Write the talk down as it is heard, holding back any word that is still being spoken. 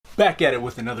Back at it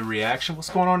with another reaction.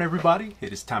 What's going on, everybody?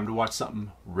 It is time to watch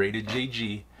something rated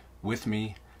JG with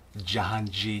me, John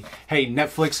G. Hey,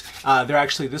 Netflix,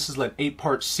 this is an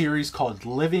 8-part series called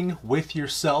Living with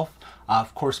Yourself.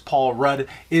 Of course, Paul Rudd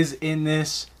is in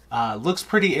this. Looks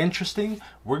pretty interesting.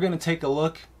 We're going to take a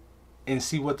look and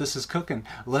see what this is cooking.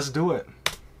 Let's do it.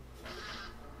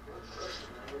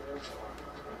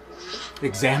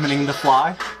 Examining the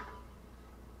fly.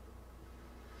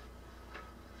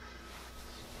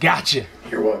 Gotcha.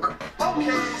 You're welcome. Okay,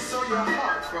 so your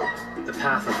heart broke. The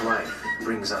path of life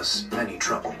brings us many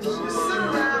troubles. Things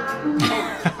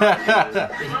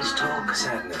talk,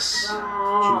 sadness,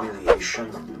 humiliation.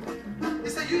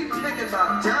 Is that you even thinking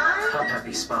about time? Hot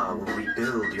Happy Spa will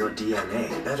rebuild your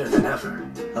DNA better than ever.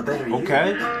 A better you.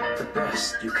 Okay. The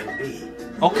best you can be.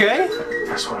 Okay.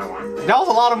 That's what I want. That was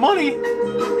a lot of money.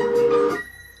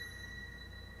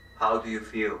 How do you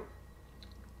feel?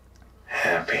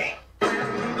 Happy.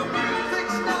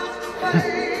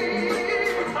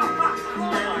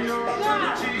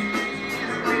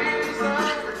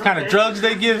 What kind of drugs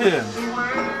they give him?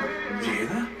 Do you hear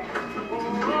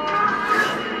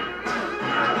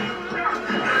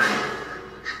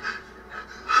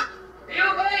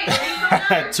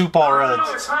that? Two Paul Rudds.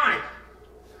 No, it's fine.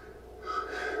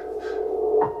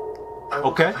 I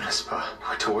woke up in a spa,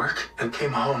 went to work, and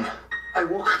came home. I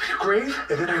woke up in a grave,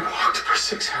 and then I walked for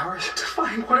 6 hours to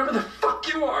find whatever the fuck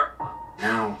you are.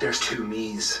 Now, there's 2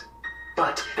 me's.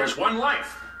 But there's 1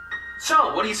 life.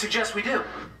 So, what do you suggest we do?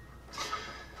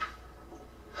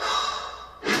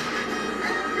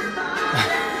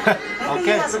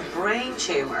 Maybe he has a brain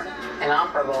tumor.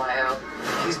 Inoperable, I hope.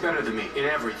 He's better than me in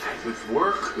everything. With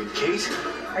work, with Kate.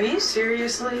 Are you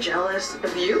seriously jealous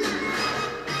of you?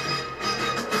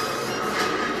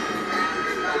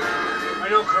 I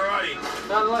know karate.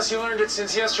 Not unless you learned it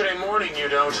since yesterday morning, you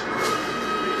don't.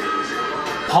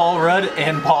 Paul Rudd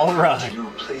and Paul Rudd. You know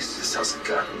a place that sells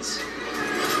guns?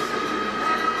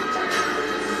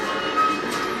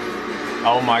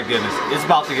 Oh my goodness. It's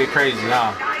about to get crazy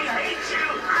now. I hate you!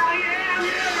 I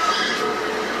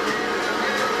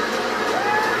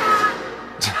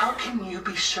How can you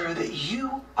be sure that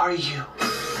you are you?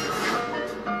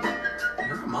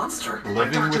 You're a monster.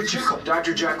 Living Dr. with Jekyll.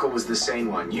 Dr. Jekyll was the sane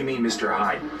one. You mean Mr.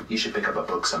 Hyde. You should pick up a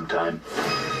book sometime.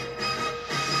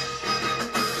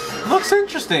 Looks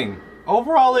interesting.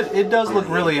 Overall, it does look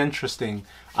really interesting.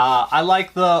 I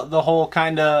like the whole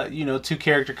kind of,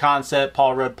 2-character concept.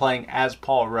 Paul Rudd playing as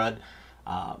Paul Rudd.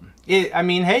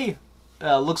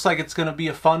 Looks like it's going to be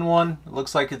a fun one. It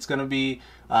looks like it's going to be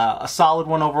a solid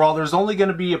one overall. There's only going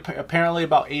to be apparently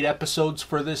about 8 episodes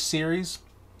for this series.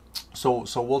 So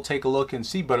we'll take a look and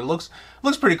see. But it looks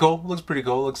pretty cool. Looks pretty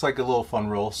cool. Looks like a little fun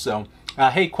role. So,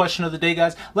 hey, question of the day,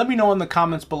 guys. Let me know in the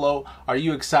comments below. Are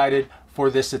you excited for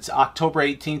this? It's October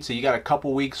 18th, so you got a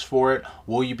couple weeks for it.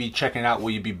 Will you be checking it out?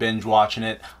 Will you be binge watching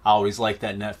it? I always like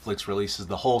that Netflix releases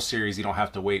the whole series. You don't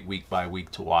have to wait week by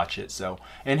week to watch it. So,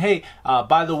 and hey,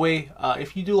 by the way,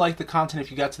 if you do like the content,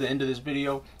 if you got to the end of this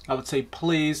video, I would say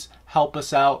please help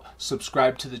us out.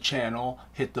 Subscribe to the channel,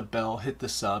 hit the bell, hit the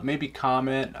sub, maybe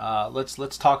comment.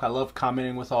 Let's talk. I love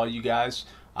commenting with all you guys.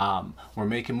 We're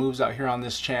making moves out here on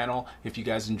this channel. If you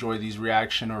guys enjoy these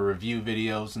reaction or review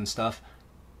videos and stuff,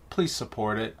 please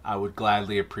support it. I would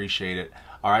gladly appreciate it.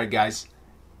 All right, guys.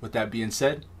 With that being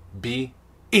said, be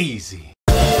easy.